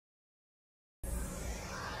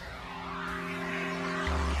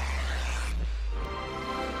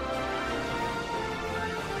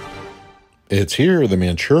It's here, the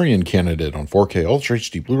Manchurian candidate on 4K Ultra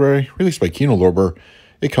HD Blu-ray, released by Kino Lorber.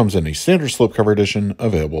 It comes in a standard slipcover edition,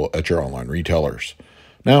 available at your online retailers.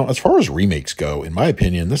 Now, as far as remakes go, in my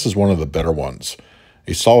opinion, this is one of the better ones.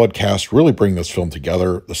 A solid cast really bring this film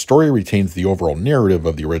together. The story retains the overall narrative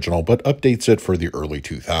of the original, but updates it for the early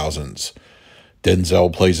 2000s.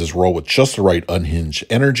 Denzel plays his role with just the right unhinged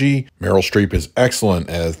energy. Meryl Streep is excellent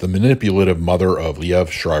as the manipulative mother of Liev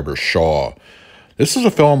Schreiber Shaw. This is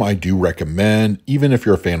a film I do recommend. Even if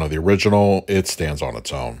you're a fan of the original, it stands on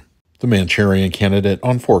its own. The Manchurian candidate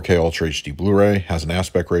on 4K Ultra HD Blu-ray has an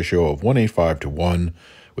aspect ratio of 1:5:1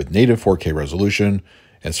 with native 4K resolution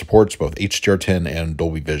and supports both HDR10 and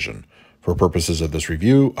Dolby Vision. For purposes of this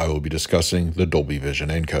review, I will be discussing the Dolby Vision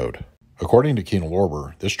encode. According to Kino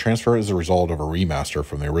Lorber, this transfer is the result of a remaster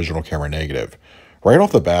from the original camera negative. Right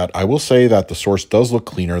off the bat, I will say that the source does look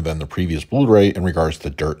cleaner than the previous Blu-ray in regards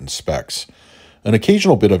to dirt and specs. An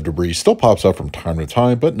occasional bit of debris still pops up from time to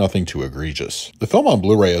time, but nothing too egregious. The film on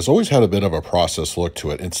Blu-ray has always had a bit of a processed look to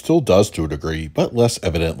it and still does to a degree, but less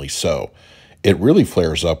evidently so. It really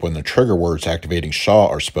flares up when the trigger words activating Shaw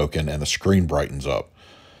are spoken and the screen brightens up.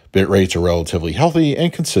 Bit rates are relatively healthy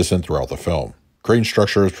and consistent throughout the film. Grain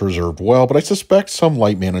structure is preserved well, but I suspect some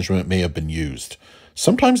light management may have been used.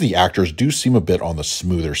 Sometimes the actors do seem a bit on the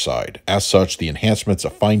smoother side. As such, the enhancements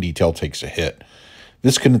of fine detail takes a hit.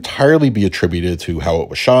 This can entirely be attributed to how it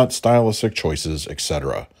was shot, stylistic choices,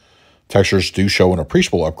 etc. Textures do show an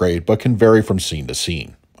appreciable upgrade, but can vary from scene to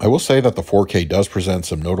scene. I will say that the 4K does present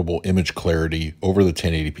some notable image clarity over the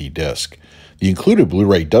 1080p disc. The included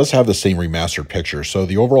Blu-ray does have the same remastered picture, so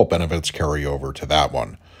the overall benefits carry over to that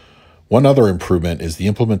one. One other improvement is the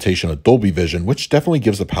implementation of Dolby Vision, which definitely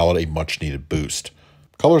gives the palette a much-needed boost.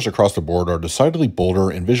 Colors across the board are decidedly bolder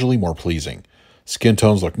and visually more pleasing. Skin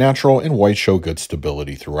tones look natural, and whites show good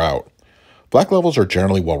stability throughout. Black levels are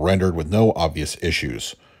generally well rendered with no obvious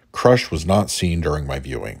issues. Crush was not seen during my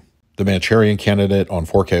viewing. The Manchurian candidate on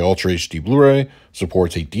 4K Ultra HD Blu-ray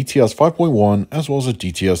supports a DTS 5.1 as well as a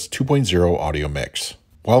DTS 2.0 audio mix.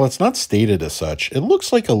 While it's not stated as such, it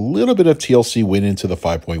looks like a little bit of TLC went into the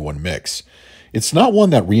 5.1 mix. It's not one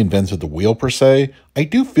that reinvented the wheel per se. I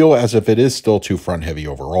do feel as if it is still too front heavy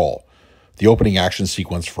overall. The opening action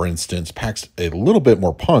sequence, for instance, packs a little bit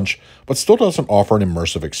more punch, but still doesn't offer an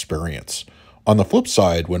immersive experience. On the flip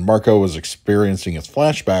side, when Marco is experiencing his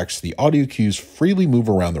flashbacks, the audio cues freely move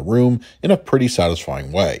around the room in a pretty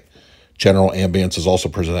satisfying way. General ambience is also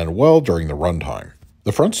presented well during the runtime.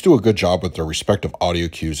 The fronts do a good job with their respective audio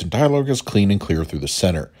cues, and dialogue is clean and clear through the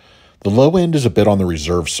center. The low end is a bit on the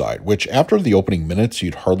reserve side, which after the opening minutes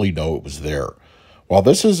you'd hardly know it was there. While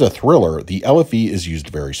this is a thriller, the LFE is used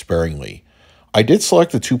very sparingly. I did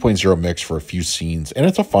select the 2.0 mix for a few scenes, and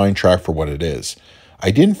it's a fine track for what it is. I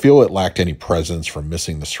didn't feel it lacked any presence from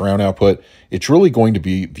missing the surround output. It's really going to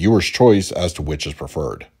be viewer's choice as to which is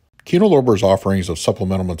preferred. Kino Lorber's offerings of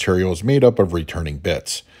supplemental material is made up of returning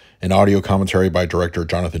bits. An audio commentary by director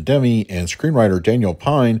Jonathan Demme and screenwriter Daniel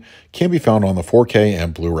Pine can be found on the 4K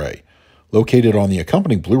and Blu-ray. Located on the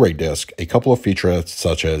accompanying Blu-ray disc, a couple of featurettes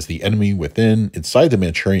such as The Enemy Within inside the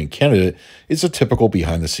Manchurian candidate is a typical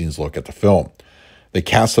behind-the-scenes look at the film. The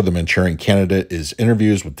cast of the Manchurian candidate is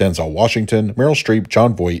interviews with Denzel Washington, Meryl Streep,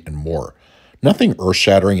 Jon Voight, and more. Nothing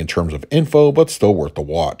earth-shattering in terms of info, but still worth the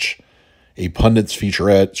watch. A pundit's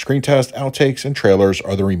featurette, screen test, outtakes, and trailers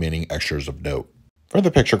are the remaining extras of note. For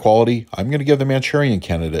the picture quality, I'm going to give the Manchurian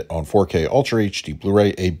candidate on 4K Ultra HD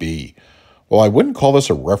Blu-ray a B. While I wouldn't call this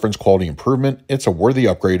a reference quality improvement, it's a worthy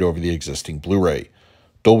upgrade over the existing Blu-ray.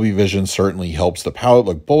 Dolby Vision certainly helps the palette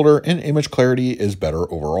look bolder, and image clarity is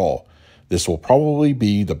better overall. This will probably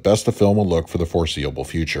be the best the film will look for the foreseeable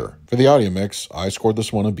future. For the audio mix, I scored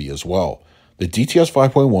this one a B as well. The DTS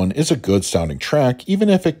 5.1 is a good sounding track, even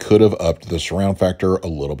if it could have upped the surround factor a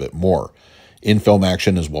little bit more. In-film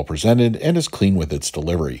action is well presented and is clean with its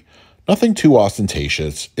delivery. Nothing too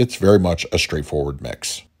ostentatious, it's very much a straightforward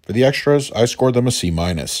mix. For the extras, I scored them a C-.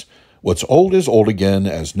 What's old is old again,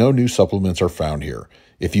 as no new supplements are found here.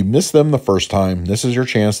 If you missed them the first time, this is your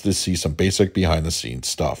chance to see some basic behind-the-scenes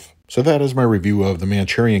stuff. So that is my review of the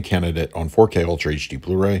Manchurian candidate on 4K Ultra HD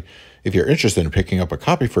Blu-ray. If you're interested in picking up a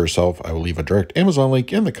copy for yourself, I will leave a direct Amazon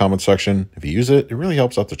link in the comment section. If you use it, it really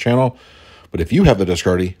helps out the channel. But if you have the disc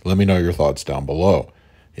already, let me know your thoughts down below.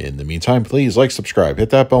 In the meantime, please like, subscribe, hit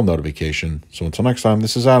that bell notification. So until next time,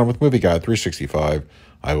 this is Adam with Movie Guide 365.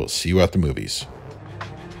 I will see you at the movies.